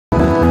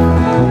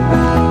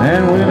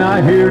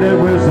I hear that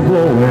whistle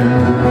blowing,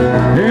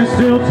 it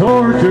still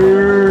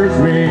tortures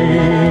me.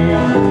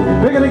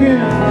 Pick it again.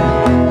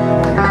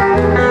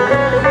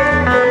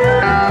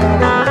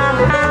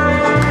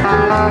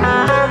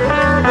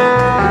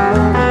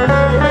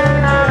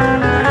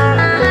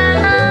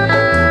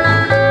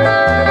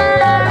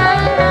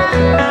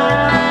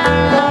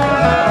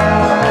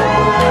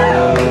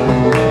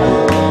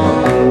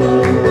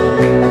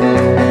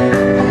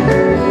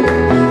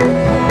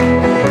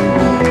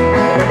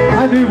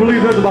 I do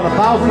believe there's about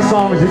 1,000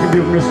 songs you can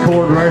do from this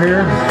chord right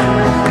here.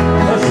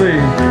 Let's see.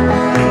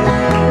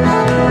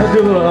 Let's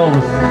do a little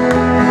Elvis.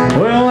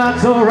 Well,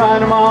 that's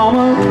alright,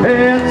 Mama.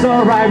 It's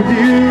alright with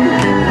you.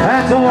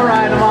 That's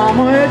alright,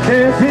 Mama. It's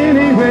just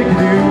any way you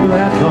do.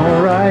 That's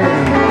alright.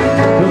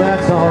 So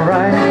that's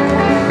alright.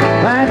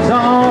 That's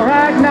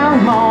alright now,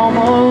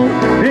 Mama.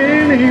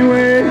 Any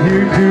way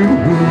you do.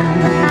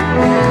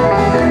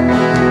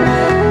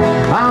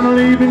 I'm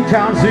leaving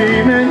town this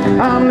evening,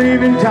 I'm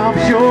leaving town for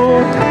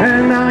sure.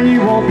 And now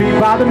you won't be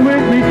bothered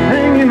with me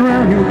hanging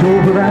around your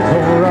door. But that's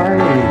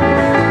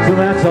alright, so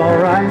that's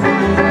alright.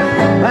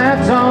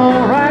 That's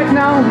alright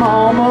now,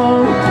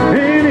 Mama,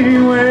 any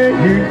way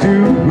you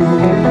do.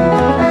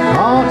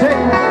 I'll take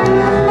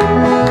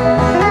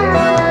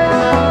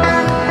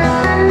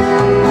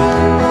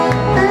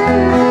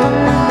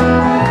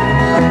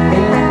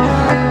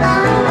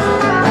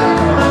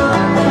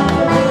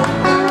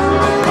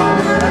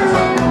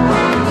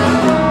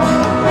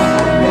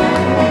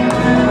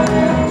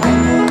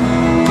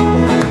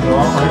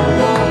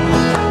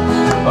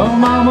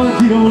Mama,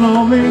 you don't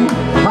know me.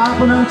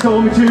 Papa done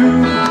told me to.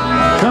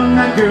 Son,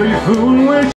 that girl you're fooling with.